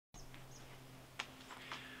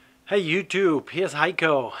Hey YouTube, here's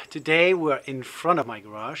Heiko. Today we're in front of my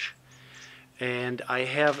garage and I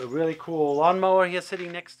have a really cool lawnmower here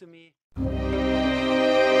sitting next to me.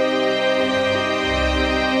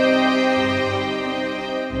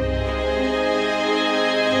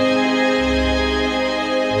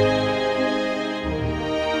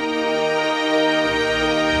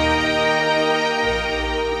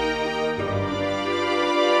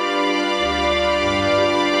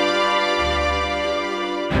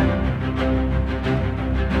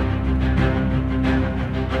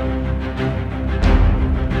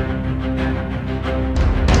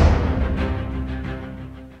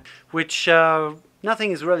 Which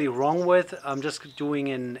nothing is really wrong with. I'm just doing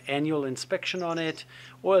an annual inspection on it,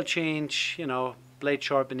 oil change, you know, blade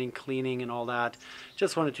sharpening, cleaning and all that.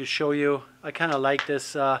 Just wanted to show you. I kind of like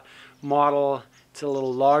this model. It's a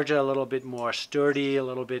little larger, a little bit more sturdy, a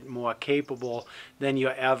little bit more capable than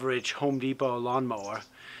your average Home Depot lawnmower.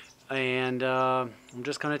 And I'm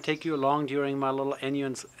just going to take you along during my little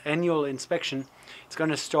annual inspection. It's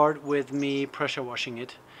going to start with me pressure washing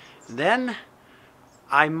it. Then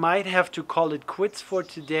I might have to call it quits for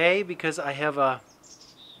today because I have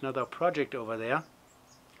another project over there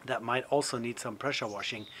that might also need some pressure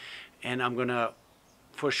washing, and I'm gonna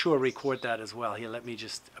for sure record that as well. Here, let me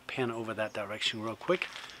just pan over that direction real quick.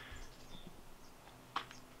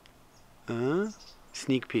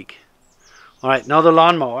 Sneak peek. Alright, now the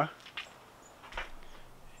lawnmower.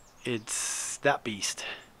 It's that beast.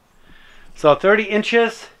 So 30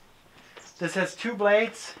 inches. This has two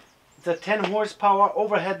blades. It's a 10 horsepower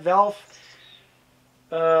overhead valve,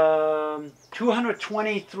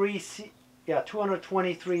 223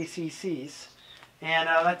 cc's, and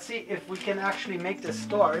let's see if we can actually make this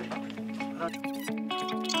start.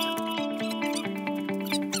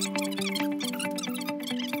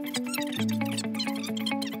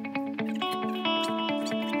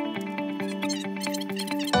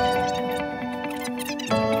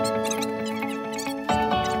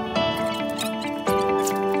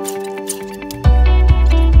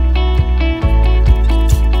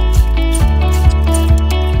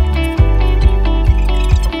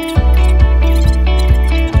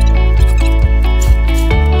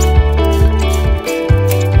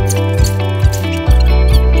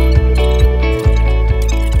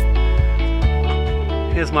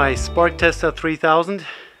 Here's my Spark Tester 3000,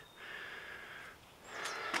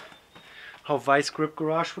 how Vice Grip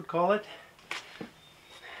Garage would call it.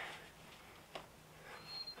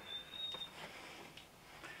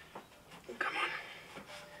 Come on.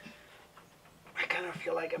 I kind of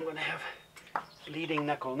feel like I'm going to have bleeding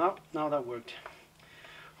knuckle. No, that worked.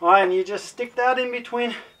 Alright, and you just stick that in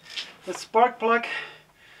between the spark plug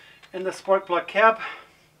and the spark plug cap.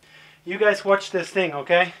 You guys watch this thing,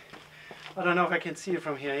 okay? I don't know if I can see it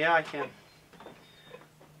from here. Yeah, I can.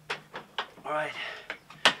 Alright,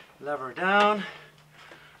 lever down,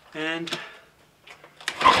 and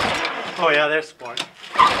oh yeah, there's spark.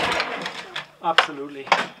 Absolutely.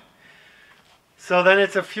 So then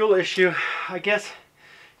it's a fuel issue. I guess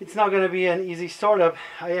it's not going to be an easy startup.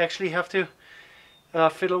 I actually have to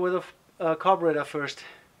fiddle with a carburetor first.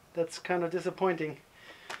 That's kind of disappointing.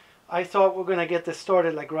 I thought we're going to get this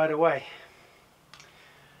started like right away.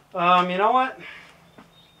 You know what?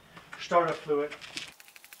 Starter fluid.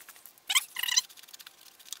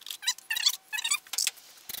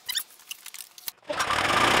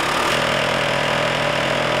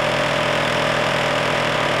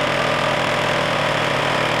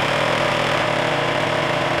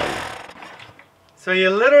 So you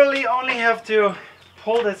literally only have to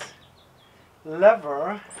pull this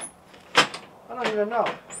lever. I don't even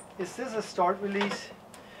know. Is this a start release?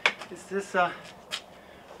 Is this a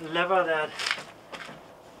lever that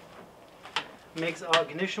makes our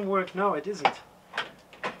ignition work? No, it isn't.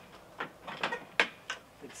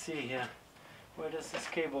 Let's see here. Where does this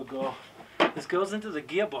cable go? This goes into the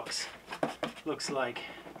gearbox, looks like.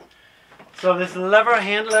 So this lever,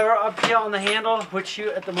 hand lever up here on the handle, which you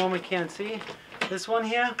at the moment can't see. This one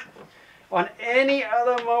here. On any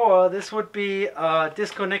other mower, this would be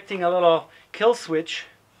disconnecting a little kill switch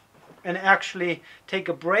and actually take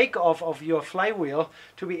a brake off of your flywheel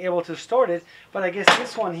to be able to start it. But I guess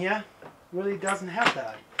this one here really doesn't have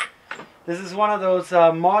that. This is one of those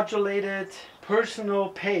modulated personal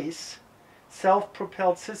pace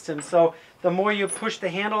self-propelled systems. So the more you push the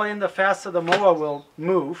handle in, the faster the mower will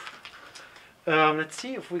move. Let's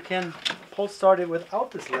see if we can pull start it without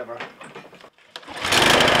this lever.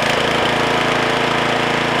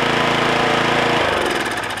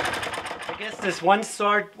 I guess this one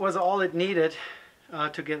start was all it needed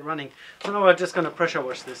to get running. So now we're just going to pressure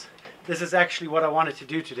wash this. This is actually what I wanted to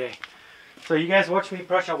do today. So you guys watch me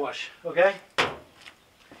pressure wash, okay?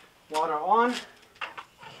 Water on.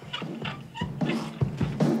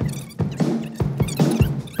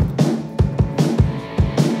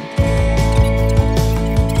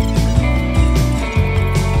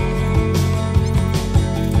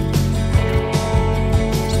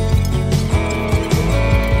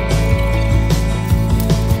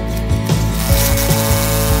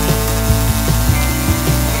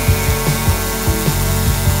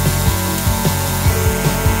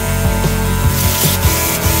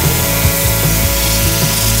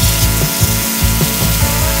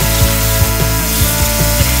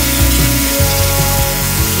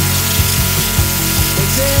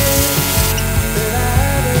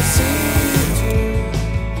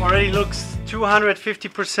 Already looks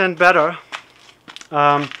 250% better.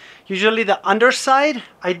 Usually the underside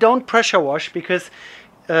I don't pressure wash because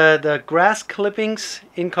the grass clippings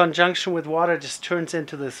in conjunction with water just turns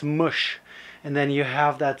into this mush, and then you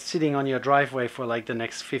have that sitting on your driveway for like the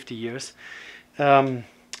next 50 years. I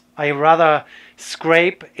rather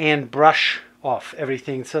scrape and brush off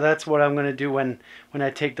everything, so that's what I'm going to do when I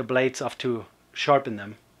take the blades off to sharpen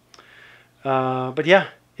them. But yeah,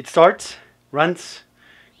 it starts, runs,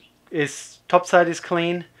 top side is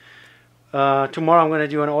clean. Tomorrow I'm going to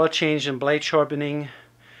do an oil change and blade sharpening,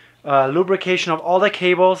 lubrication of all the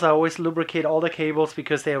cables. I always lubricate all the cables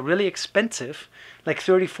because they are really expensive, like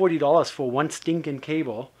 $30–40 for one stinking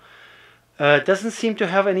cable. It doesn't seem to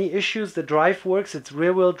have any issues. The drive works. It's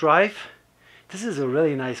rear wheel drive. This is a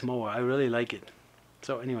really nice mower. I really like it.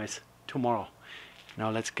 So anyways, tomorrow. Now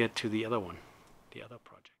let's get to the other one, the other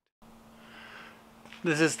project.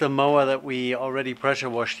 This is the mower that we already pressure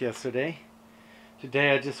washed yesterday.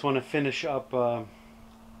 Today I just want to finish up,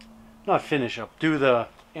 do the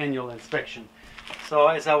annual inspection. So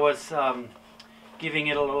as I was giving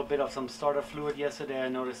it a little bit of some starter fluid yesterday, I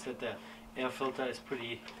noticed that the air filter is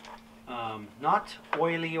pretty not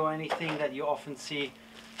oily or anything that you often see.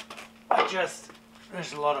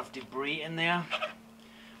 There's a lot of debris in there.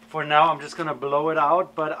 For now I'm just going to blow it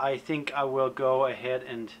out, but I think I will go ahead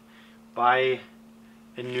and buy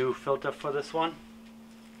a new filter for this one.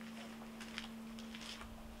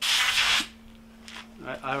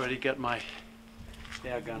 I already got my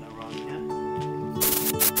air gun around here.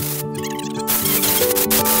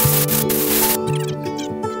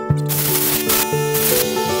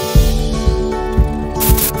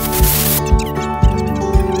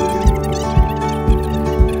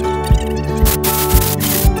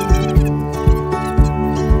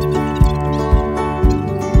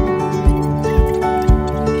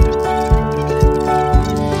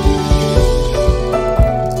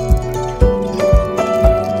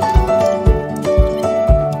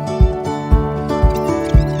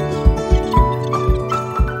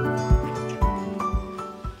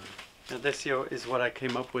 This here is what I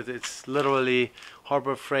came up with. It's literally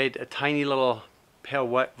Harbor Freight, a tiny little pair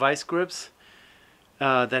of vice grips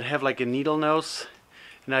that have like a needle nose,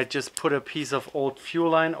 and I just put a piece of old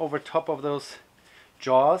fuel line over top of those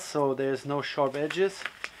jaws so there's no sharp edges,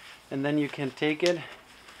 and then you can take it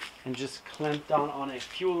and just clamp down on a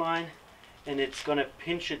fuel line, and it's gonna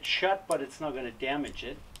pinch it shut, but it's not gonna damage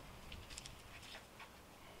it.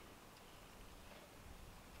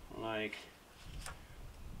 Like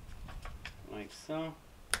so.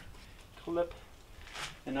 Clip.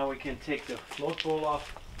 And now we can take the float bowl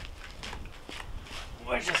off.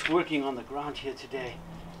 We're just working on the ground here today.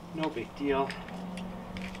 No big deal.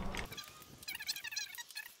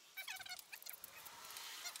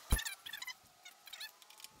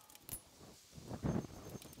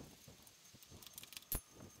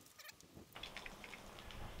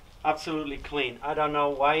 Absolutely clean. I don't know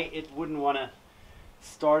why it wouldn't want to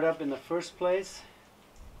start up in the first place.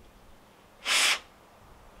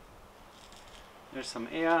 There's some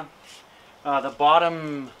air. The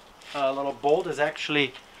bottom little bolt is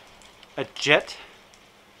actually a jet,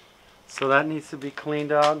 so that needs to be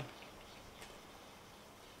cleaned out.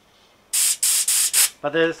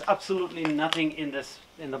 But there's absolutely nothing in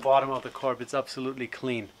the bottom of the carb. It's absolutely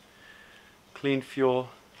clean. Clean fuel,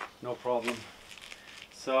 no problem.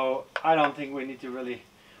 So I don't think we need to really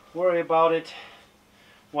worry about it.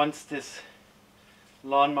 Once this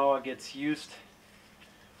lawnmower gets used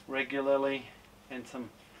regularly and some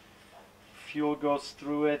fuel goes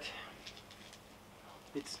through it,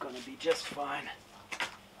 it's gonna be just fine.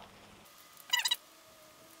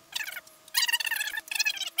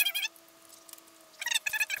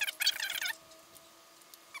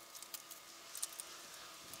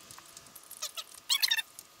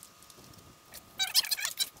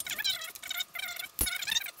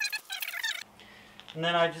 And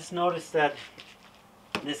then I just noticed that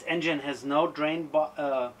This engine has no drain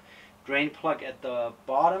plug at the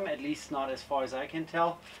bottom, at least not as far as I can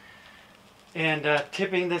tell. And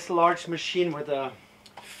tipping this large machine with a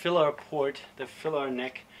filler port, the filler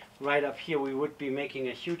neck, right up here, we would be making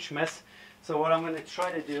a huge mess. So what I'm going to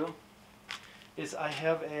try to do is I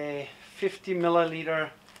have a 50 milliliter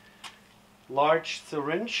large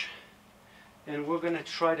syringe, and we're going to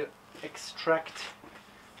try to extract.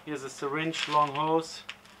 Here's a syringe, long hose.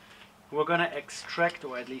 We're going to extract,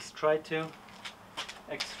 or at least try to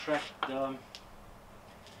extract the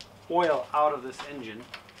oil out of this engine.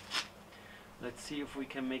 Let's see if we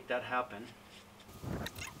can make that happen.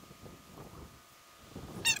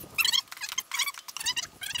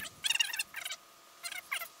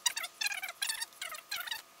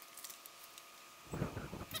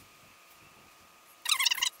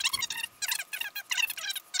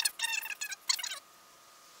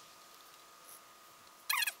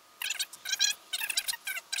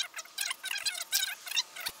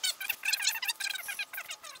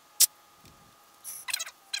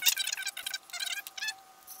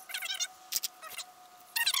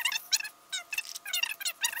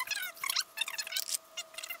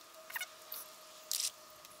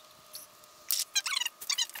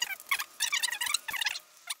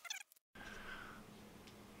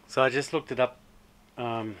 So I just looked it up,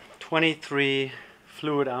 23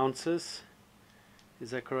 fluid ounces,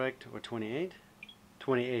 is that correct, or 28?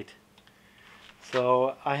 28.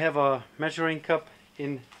 So I have a measuring cup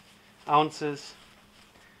in ounces,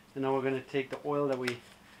 and now we're going to take the oil that we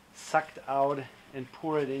sucked out and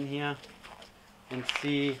pour it in here and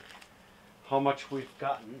see how much we've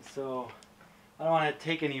gotten. So I don't want to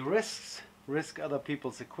take any risks, risk other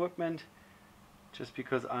people's equipment, just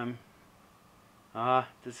because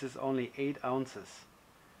this is only 8 ounces.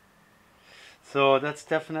 So that's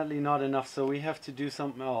definitely not enough, so we have to do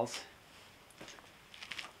something else.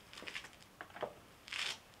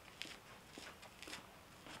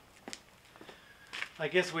 I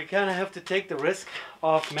guess we kind of have to take the risk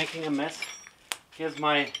of making a mess. Here's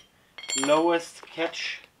my lowest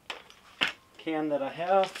catch can that I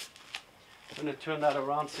have. I'm going to turn that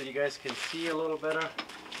around so you guys can see a little better.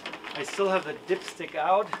 I still have the dipstick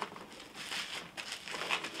out.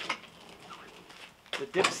 The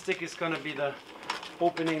dipstick is going to be the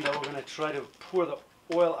opening that we're going to try to pour the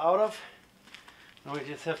oil out of. Now we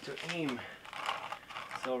just have to aim.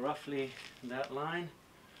 So roughly that line.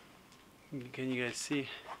 Can you guys see?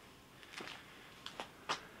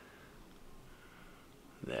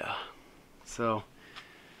 There. So,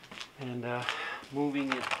 and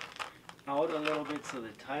moving it out a little bit so the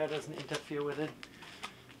tire doesn't interfere with it.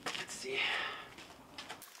 Let's see.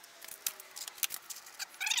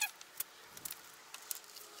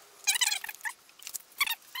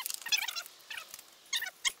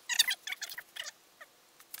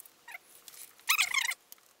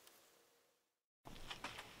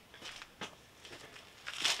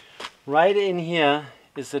 Right in here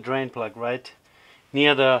is the drain plug, right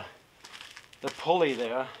near the pulley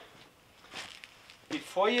there.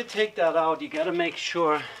 Before you take that out, you got to make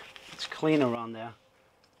sure it's clean around there,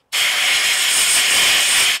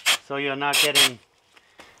 so you're not getting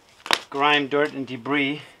grime, dirt and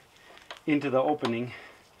debris into the opening.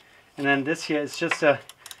 And then this here is just a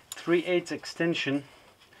 3/8 extension.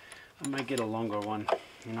 I might get a longer one,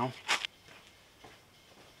 you know.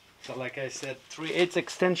 So like I said, 3/8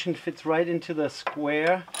 extension fits right into the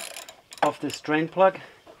square of this drain plug.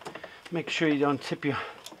 Make sure you don't tip your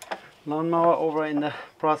lawnmower over in the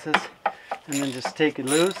process, and then just take it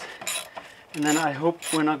loose. And then I hope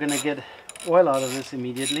we're not going to get oil out of this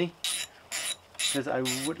immediately, because I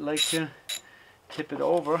would like to tip it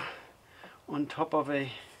over on top of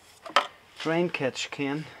a drain catch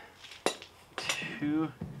can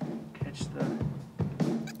to catch the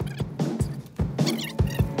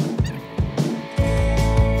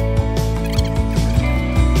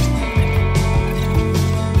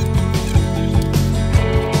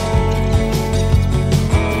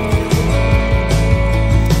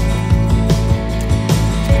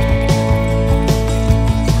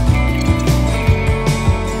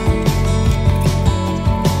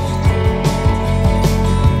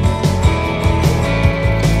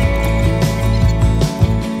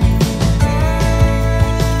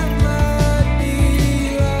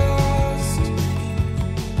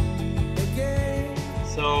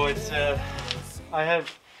I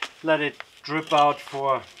have let it drip out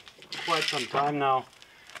for quite some time now,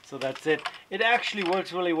 so that's it. It actually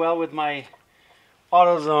works really well with my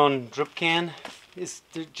AutoZone drip can. It's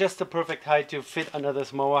just the perfect height to fit under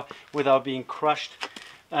this mower without being crushed.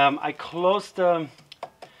 I closed the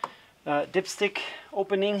dipstick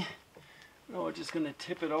opening Now we're just going to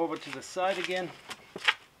tip it over to the side again.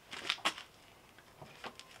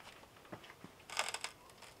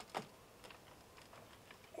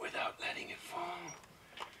 Without letting it fall.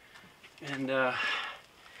 And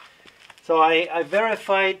so I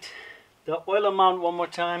verified the oil amount one more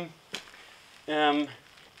time.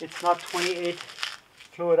 It's not 28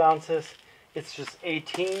 fluid ounces, it's just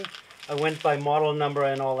 18. I went by model number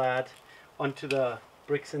and all that onto the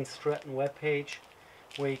Briggs & Stratton webpage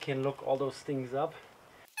where you can look all those things up.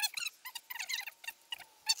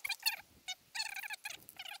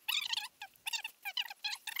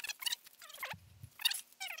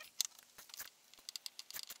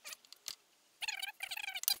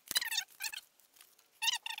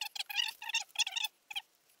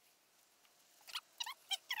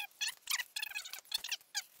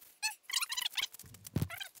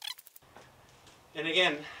 And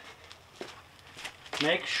again,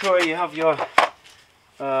 make sure you have your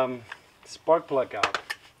spark plug out.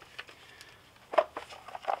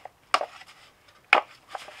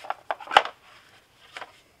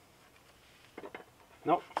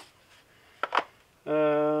 Nope.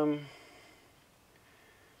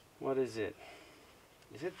 What is it?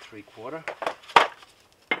 Is it 3/4?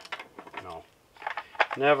 No.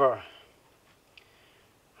 Never.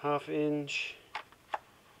 1/2 inch.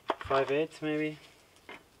 5/8 maybe.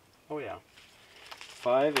 Oh yeah.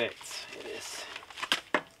 5/8 it is.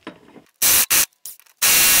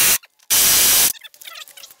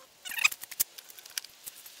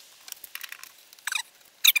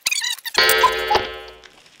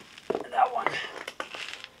 And that one.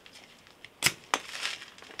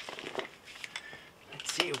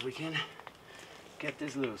 Let's see if we can get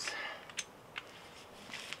this loose.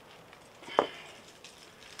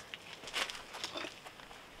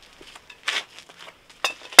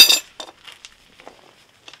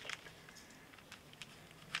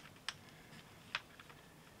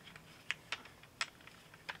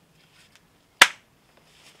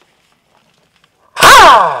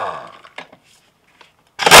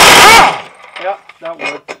 Yeah, that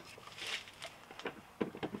worked.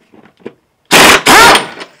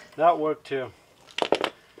 That worked too.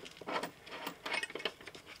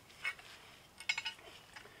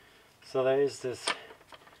 So there is this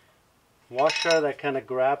washer that kind of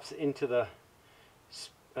grabs into the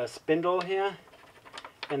spindle here,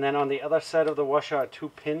 and then on the other side of the washer are 2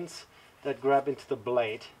 pins that grab into the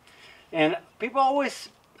blade. And people always,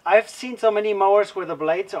 I've seen so many mowers where the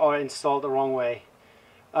blades are installed the wrong way.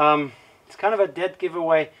 It's kind of a dead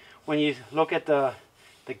giveaway when you look at the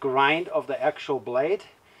grind of the actual blade.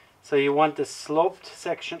 So you want the sloped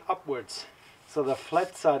section upwards, so the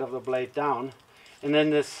flat side of the blade down, and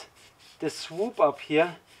then this swoop up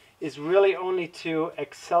here is really only to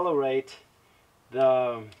accelerate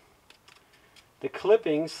the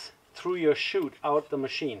clippings through your chute out the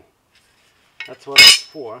machine. That's what it's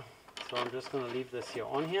for. So I'm just going to leave this here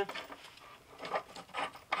on here.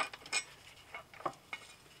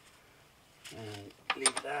 And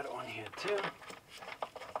leave that on here too.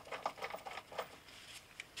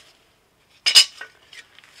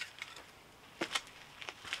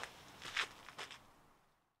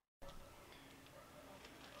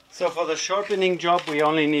 So for the sharpening job we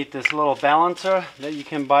only need this little balancer that you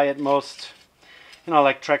can buy at most, you know,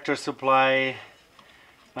 like Tractor Supply,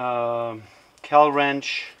 Cal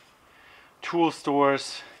Wrench, tool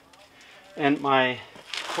stores, and my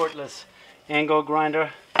cordless angle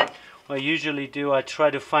grinder. What I usually do, I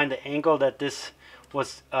try to find the angle that this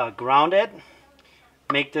was ground at,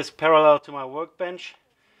 make this parallel to my workbench,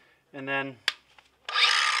 and then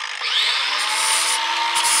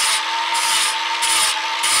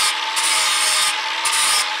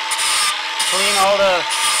clean all the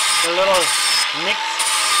little nicks.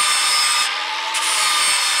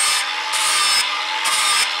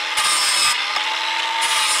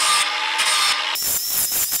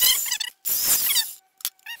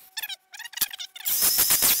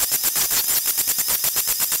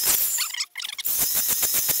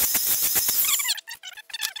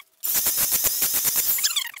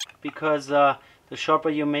 Because the sharper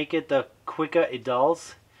you make it, the quicker it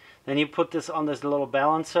dulls. Then you put this on this little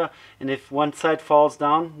balancer, and if one side falls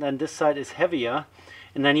down, then this side is heavier,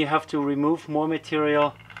 and then you have to remove more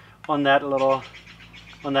material on that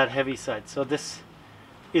heavy side. So this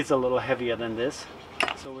is a little heavier than this.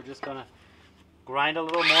 So we're just gonna grind a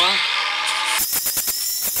little more.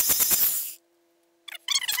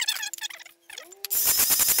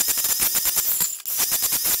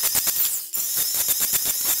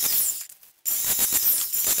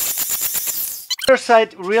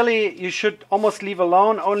 Side really you should almost leave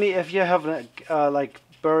alone, only if you have like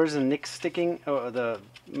burrs and nicks sticking, or the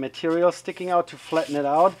material sticking out to flatten it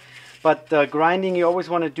out. But the grinding you always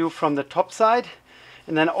want to do from the top side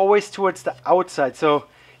and then always towards the outside. So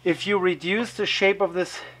if you reduce the shape of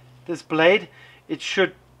this blade, it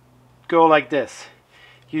should go like this.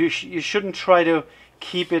 You shouldn't try to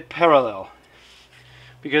keep it parallel,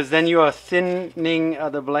 because then you are thinning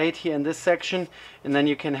the blade here in this section, and then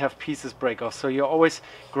you can have pieces break off. So you're always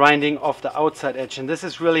grinding off the outside edge, and this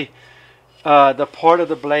is really the part of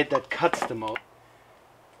the blade that cuts the most.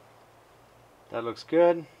 That looks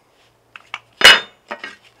good.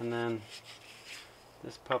 And then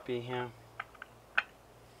this puppy here.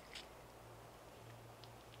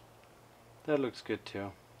 That looks good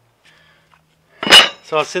too.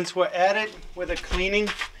 So since we're at it with the cleaning,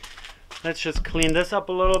 let's just clean this up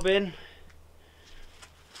a little bit.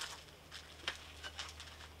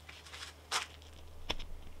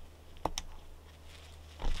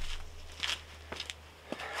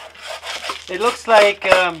 It looks like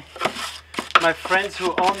my friends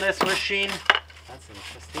who own this machine, that's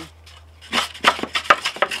interesting.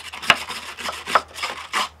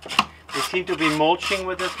 They seem to be mulching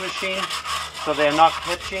with this machine, so they're not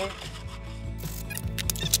pitching.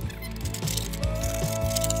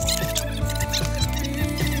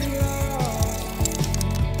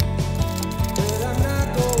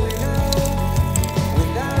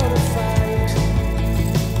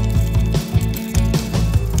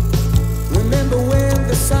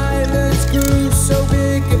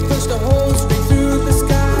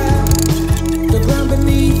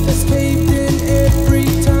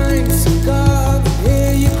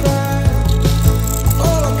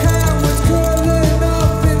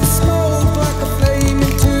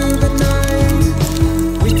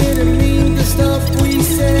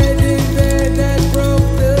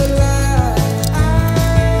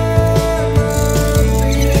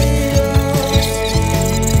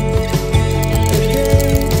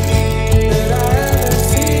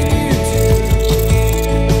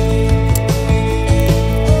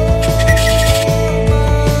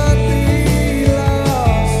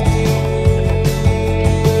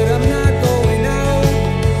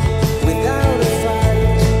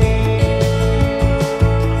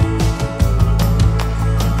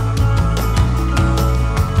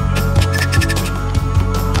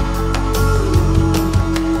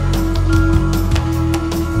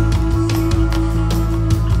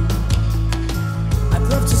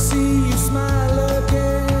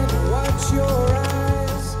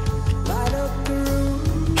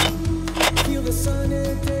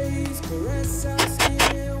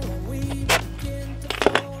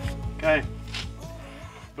 Okay,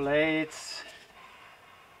 blades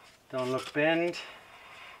don't look bent.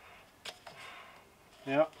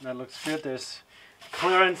 Yep, that looks good. There's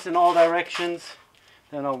clearance in all directions.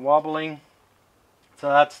 They're not wobbling. So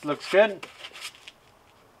that looks good.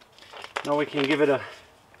 Now we can give it a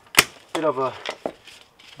bit of a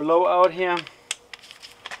blowout here.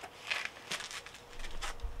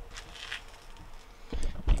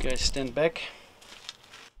 You guys stand back.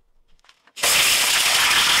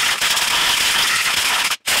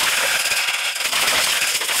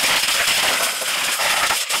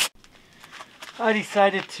 I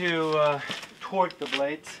decided to torque the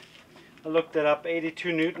blades. I looked it up,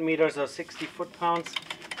 82 Newton meters or 60 foot-pounds.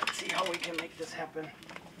 Let's see how we can make this happen.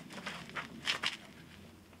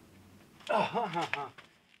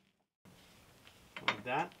 Like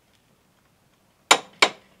that.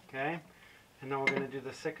 Okay, and now we're going to do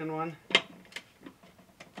the second one.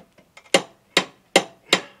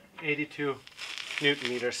 82 Newton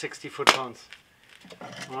meters, 60 foot-pounds.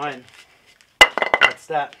 Alright, that's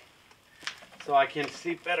that. So I can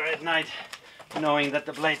sleep better at night knowing that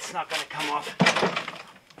the blade's not going to come off.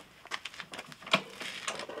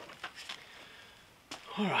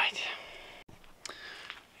 Alright.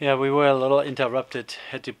 Yeah, we were a little interrupted.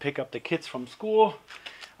 Had to pick up the kids from school.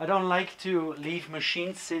 I don't like to leave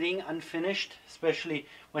machines sitting unfinished, especially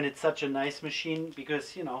when it's such a nice machine,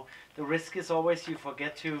 because, you know, the risk is always you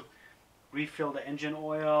forget to refill the engine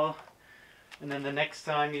oil, and then the next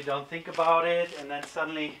time you don't think about it, and then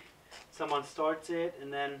suddenly someone starts it,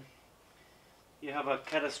 and then you have a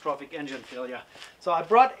catastrophic engine failure. So I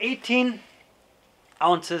brought 18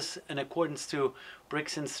 ounces in accordance to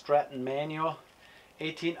Briggs & Stratton manual,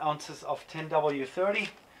 18 ounces of 10W30.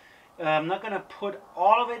 I'm not going to put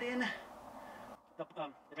all of it in. The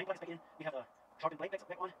drain plug is back in. We have a sharpened blade back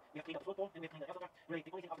on. We have cleaned up the float bowl, and we have cleaned the filter. Really,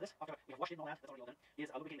 the only thing after this, after we have washed it and all that, that's already all done, is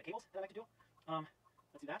lubricating the cables that I like to do.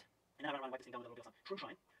 Let's do that. And then I'm going to wipe this thing down with a little bit of some true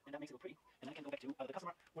shine, and that makes it look pretty. And then I can go back to the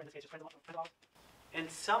customer, or in this case just $20. And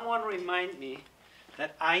someone remind me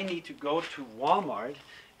that I need to go to Walmart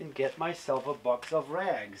and get myself a box of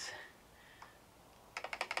rags.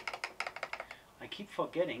 keep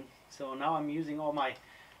forgetting. So now I'm using all my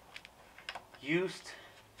used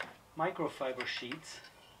microfiber sheets.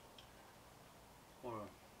 Or,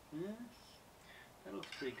 yeah, that looks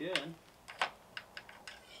pretty good.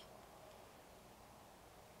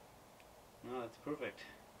 No, that's perfect.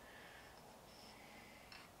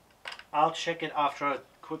 I'll check it after a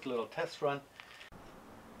quick little test run.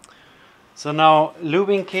 So now,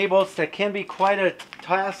 lubing cables, that can be quite a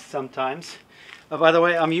task sometimes. By the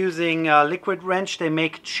way, I'm using Liquid Wrench. They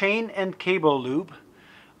make chain and cable lube.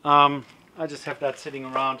 I just have that sitting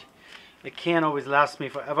around. It can't always last me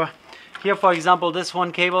forever. Here, for example, this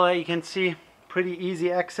one cable that you can see, pretty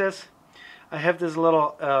easy access. I have this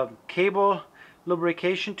little cable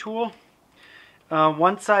lubrication tool.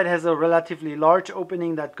 One side has a relatively large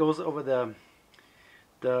opening that goes over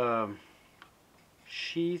the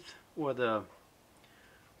sheath, or the,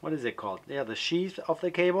 what is it called? Yeah, the sheath of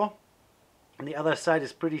the cable. And the other side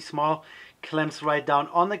is pretty small, clamps right down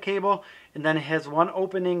on the cable, and then it has one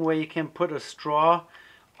opening where you can put a straw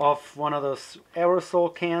of one of those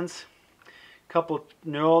aerosol cans, couple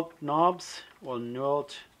knurled knobs or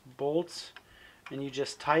knurled bolts, and you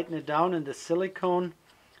just tighten it down in the silicone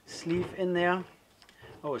sleeve in there.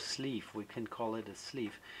 Oh, a sleeve, we can call it a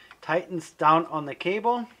sleeve. Tightens down on the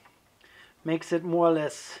cable, makes it more or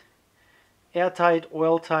less airtight,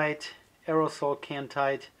 oil tight, aerosol can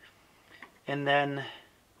tight. And then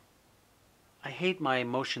I hate my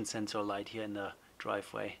motion sensor light here in the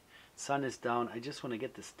driveway. Sun is down. I just want to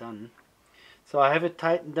get this done. So I have it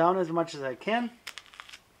tightened down as much as I can.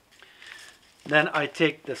 Then I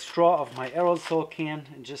take the straw of my aerosol can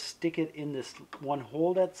and just stick it in this one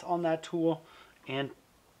hole that's on that tool and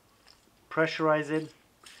pressurize it.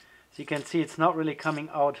 So you can see it's not really coming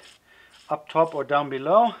out up top or down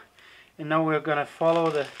below. And now we're going to follow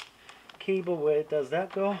the cable where it does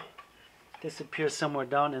that go. Disappears somewhere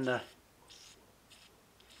down in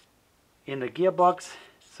the gearbox,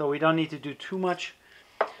 so we don't need to do too much.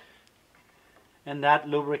 And that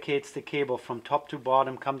lubricates the cable from top to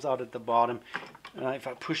bottom, comes out at the bottom. If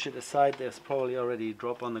I push it aside, there's probably already a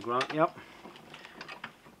drop on the ground. Yep.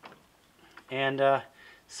 And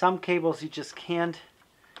some cables you just can't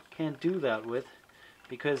do that with,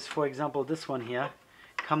 because, for example, this one here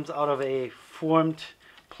comes out of a formed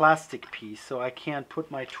plastic piece, so I can't put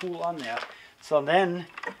my tool on there. So then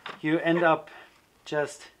you end up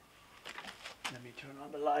just, let me turn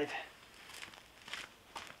on the light.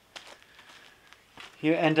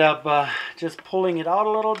 You end up just pulling it out a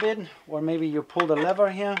little bit, or maybe you pull the lever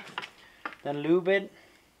here, then lube it.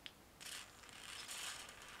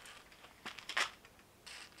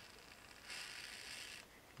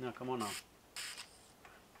 No, come on now.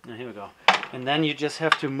 Now here we go. And then you just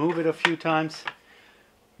have to move it a few times,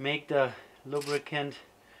 make the lubricant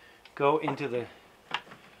go into the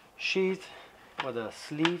sheath or the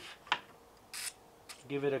sleeve,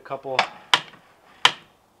 give it a couple.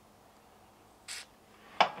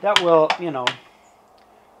 That will, you know,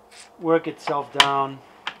 work itself down.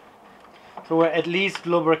 So we're at least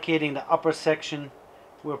lubricating the upper section.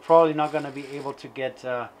 We're probably not going to be able to get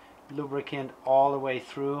lubricant all the way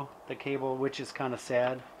through the cable, which is kind of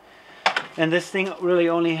sad. And this thing really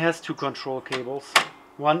only has two control cables.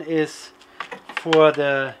 One is for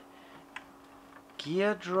the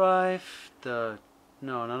gear drive,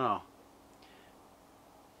 no.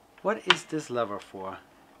 What is this lever for?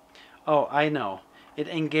 Oh, I know. It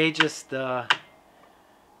engages the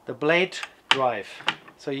blade drive.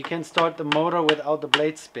 So you can start the motor without the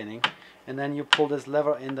blade spinning, and then you pull this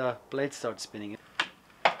lever and the blade starts spinning.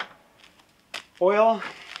 Oil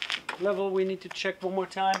level we need to check one more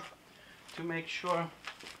time to make sure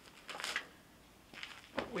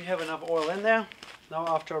we have enough oil in there. Now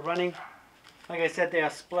after running, like I said, they are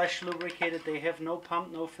splash lubricated. They have no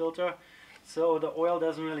pump, no filter, so the oil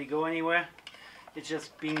doesn't really go anywhere. It's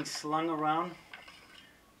just being slung around.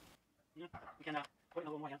 Yeah, we can put in a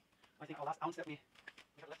little more here. I think our last ounce that we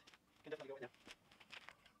have left can definitely go in there.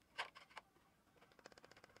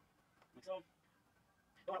 Like so.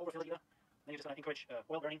 Don't want to overfill it either. Then you're just going to encourage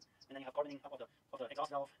oil burning, and then you have gardening up of the exhaust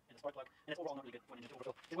valve and the spark plug, and it's overall not really good for an engine to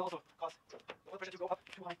overfill. It will also cause the oil pressure to go up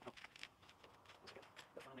too high. No. That's good.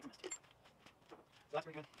 That finally makes a mess. So that's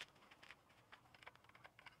pretty good.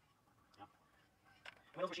 Yeah.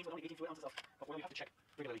 And with those machines with only 18 fluid ounces of oil, you have to check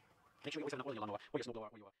regularly. Make sure you always have enough oil in your lawnmower or your snowblower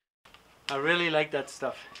where you are. I really like that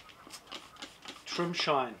stuff. Trim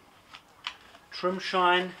shine. Trim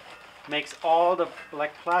shine makes all the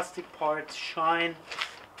like plastic parts shine,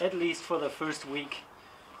 at least for the first week.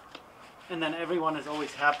 And then everyone is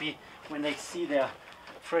always happy when they see their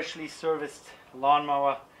freshly serviced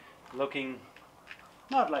lawnmower looking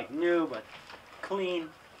not like new, but clean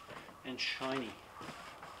and shiny.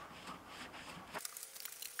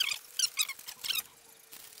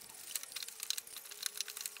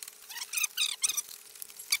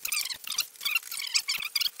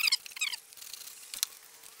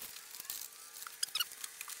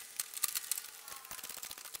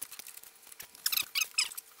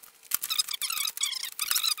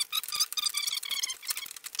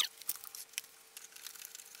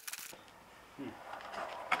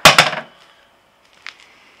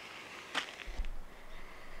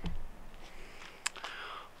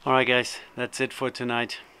 Alright guys, that's it for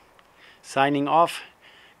tonight. Signing off.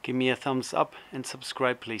 Give me a thumbs up and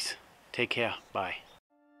subscribe please. Take care. Bye.